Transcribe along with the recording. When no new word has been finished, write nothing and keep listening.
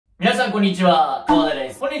皆さんこんにちは、川田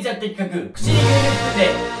です。本日やってる企画、口に牛乳含んで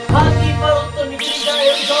パーティーパロット見てみた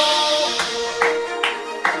よいしょ。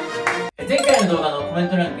前回の動画のコメン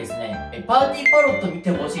ト欄にですね、パーティーパロット見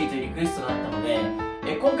てほしいというリクエストがあったので、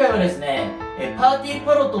今回はですね、パーティー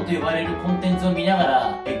パロットと呼ばれるコンテンツを見なが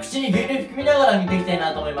ら、口に牛乳含みながら見ていきたい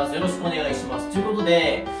なと思います。よろしくお願いします。ということ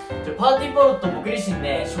で、パーティーパロット僕自身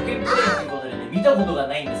ね、初見プレイということでね、見たことが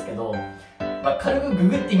ないんですけど、軽くグ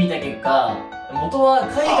グってみた結果、元は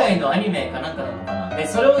海外のアニメかなんかなのかな。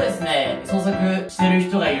それをですね、創作してる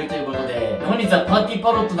人がいるということで、本日はパーティー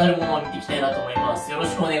パロットなるものを見ていきたいなと思います。よろ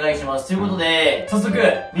しくお願いします。ということで、早速、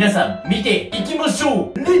皆さん、見ていきまし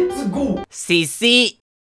ょう。レッツゴー！CC!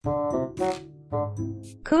 こ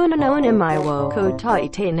の名前を答え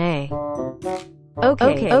てね。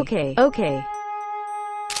OK。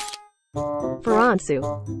フランス。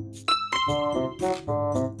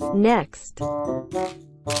Next.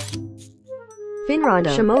 Finland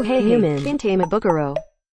Shamohe Human Intama Bukaro.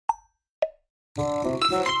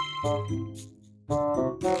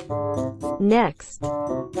 Next.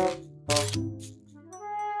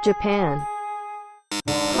 Japan.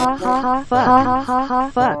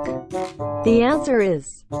 Fuck. The answer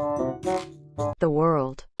is the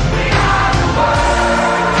world.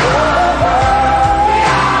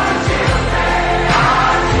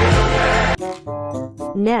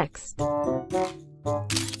 Next.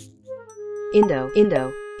 Indo.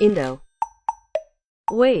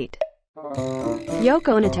 Wait.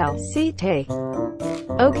 Yoko Natao Site.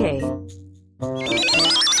 Okay.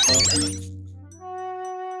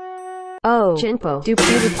 Oh, Chinpo. Doop.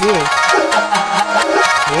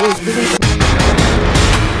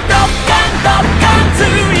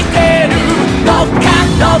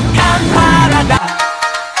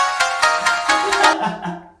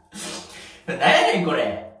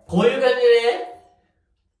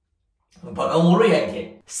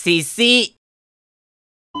 CC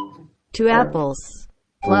 2 apples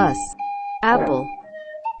plus apple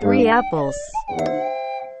 3 apples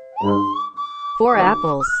 4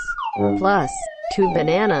 apples plus 2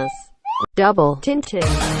 bananas double Tintin.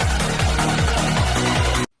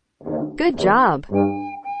 Good job.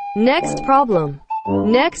 Next problem.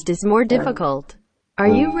 Next is more difficult. Are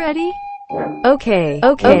you ready? Okay.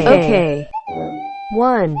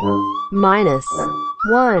 1 minus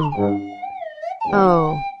 1.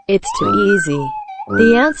 Oh, it's too easy.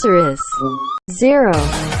 The answer is 0.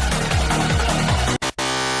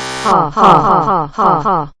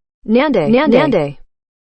 Ha. Nande.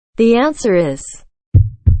 The answer is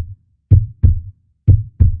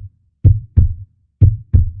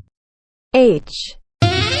H.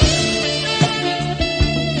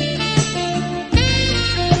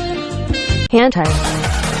 Hantai.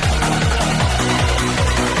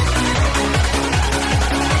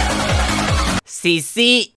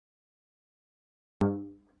 CC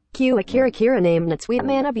Q Akira name Natsweet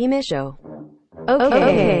Mana Bimisho.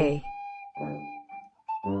 Okay.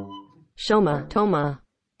 Shoma Toma.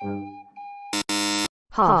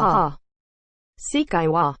 Ha. Sikai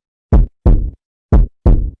wa.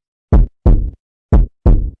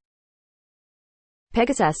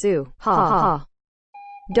 Pegasasu. Ha.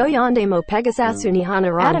 Doyonde mo Pegasasu ni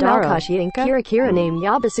Hanarada Nakashi Inka Kira name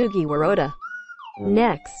Yabasugi Waroda.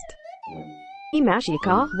 Next.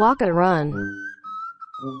 Imashika Waka Run.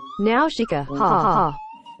 Now Shika ha.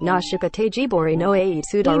 Nashika Tejibori no Ei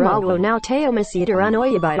Sudarawo now Teomasidaran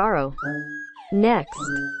Oyabayaro. Next.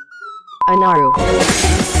 Anaru.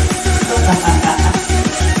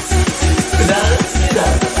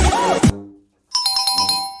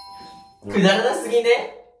 くだらなすぎ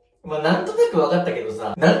ね。なんとなくわかったけど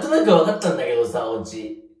さ。なんとなくわかったんだけどさ、オ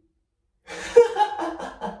チ。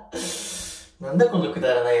なんだこのく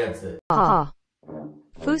だらないやつ。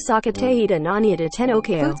Fusaka Teida Nanya de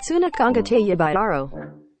Tenokeo. Futsuna Konga Teya Bayaro.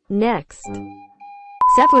 Next.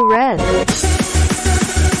 Sefu Red.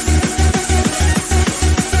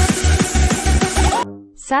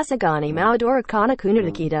 Sasagani Maodora Kana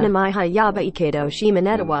Kunadakita Namaiha Yaba Ikedo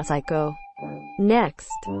Shimaneta Wasaiko.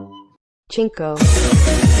 Next. Chinko.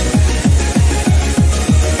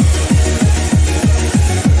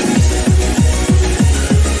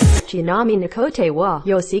 Chinami Nakote wa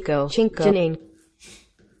Yosiko Chinko Janine.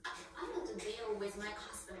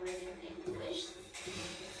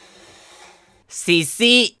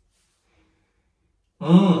 CC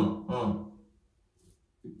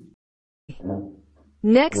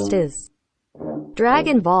Next is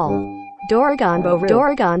Dragon Ball. Doragon Boru.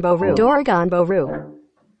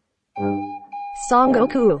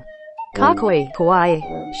 Songoku. Kakoi Kawaii.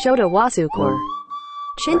 Shota Wasukor.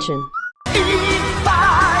 Chinchin.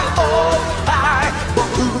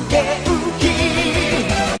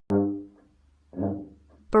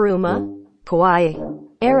 Baruma, Kawaii,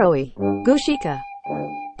 Aroi, Gushika.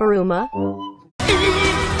 Baruma,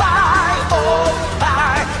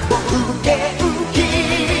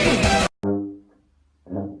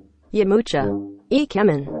 Yamucha,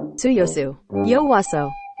 Ikemen, Tsuyosu,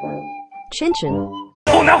 Yowaso, Chinchin,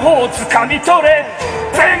 オナホをつかみ取れ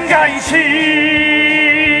全返し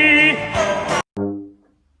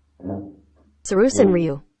Sarusen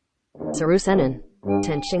Ryu, Sarusenin,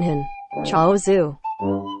 Tenshinhin, Chaozu,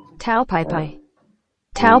 Tao Pai Pai,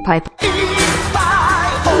 Tao Pai Pai.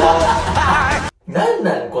 なん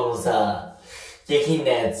なんこのさ、下品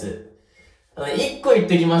なやつ。一個言っ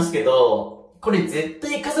ときますけど、これ絶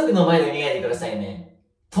対家族の前で見ないでくださいね。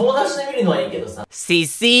友達で見るのはいいけどさ。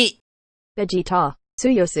CC Vegeta,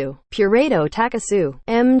 Tsuyosu, Puredo Takasu,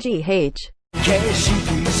 MGH. 景色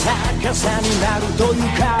逆さになると愉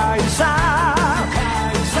快さ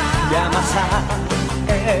山さ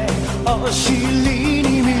えお尻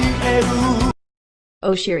に見える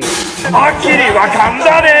Oshiri, はっきりわかん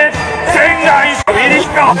だね全返しウィリヒ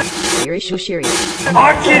カ Shiri Shushiri,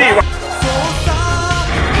 はっきりわ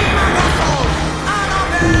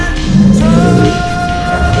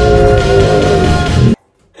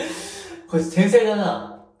こいつ天才だ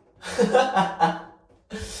な。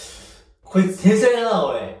こいつ天才だな、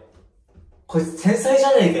おい。こいつ天才じ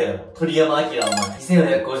ゃねえかよ。鳥山明、お前。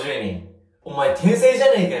2450人。お前天才じゃ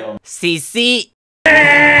ねえかよ。CC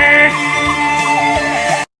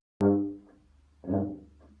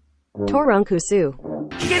Torunkusu,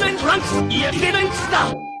 いけないトランクスいやいけないキス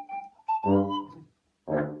だ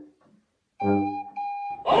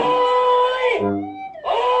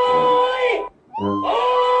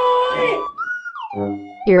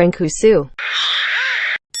Irinkusu,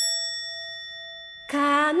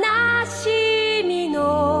 悲しみ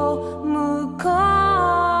の向こ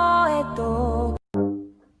うへと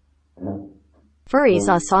Furry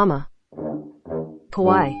Sasama,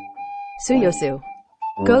 Kawaii, Tsuyosu,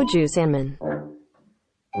 Goju Sanman,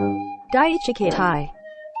 Daiichi Keitai,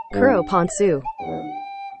 Kuro Ponsu,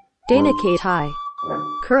 Dana Keitai,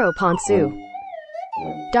 Kuro Ponsu,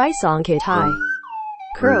 Daisong Keitai,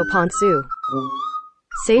 Kuro Ponsu,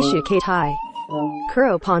 Seishu Keitai,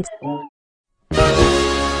 Kuro Ponsu,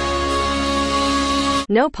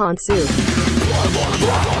 No Ponsu,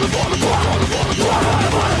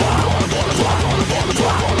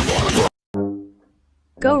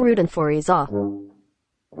 Go Ruden for Iza,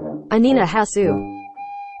 Anina Hasu,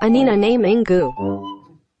 Anina Ne Mingu,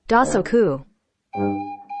 Dasoku,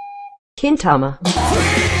 Kintama,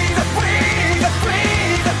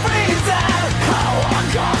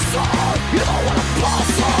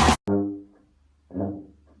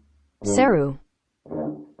 Seru,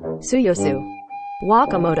 Tsuyosu,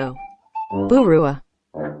 Wakamoto, Burua,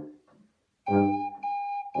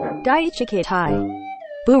 Daiichi Keitai,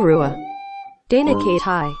 Burua, Dana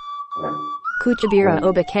Keitai, Kuchabira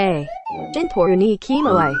Obake, Jinporu ni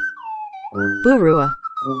Kimoai, Burua.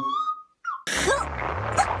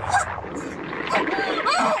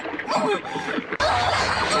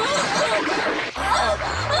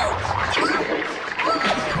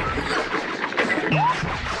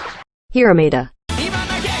 Hirameda, 今の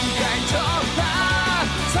限界超だ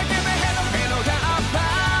叫べヘロヘロがあった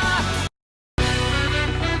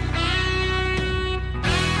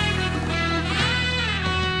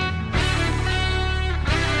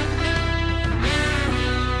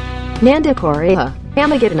Nanda Korea,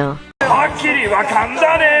 Amagitana, はっきりわかん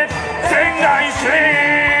だね全返し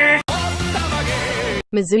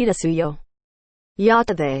Mizuta Suyo,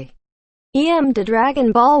 Yatade, Em de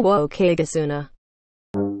Dragon Ball wo Kagasuna,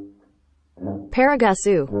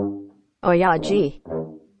 Paragasu, Oyaji,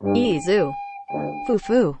 Izu,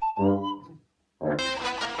 Fufu.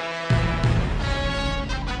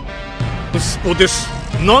 息子です。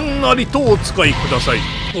何なりとお使いください。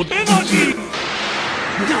お手なじ。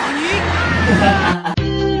何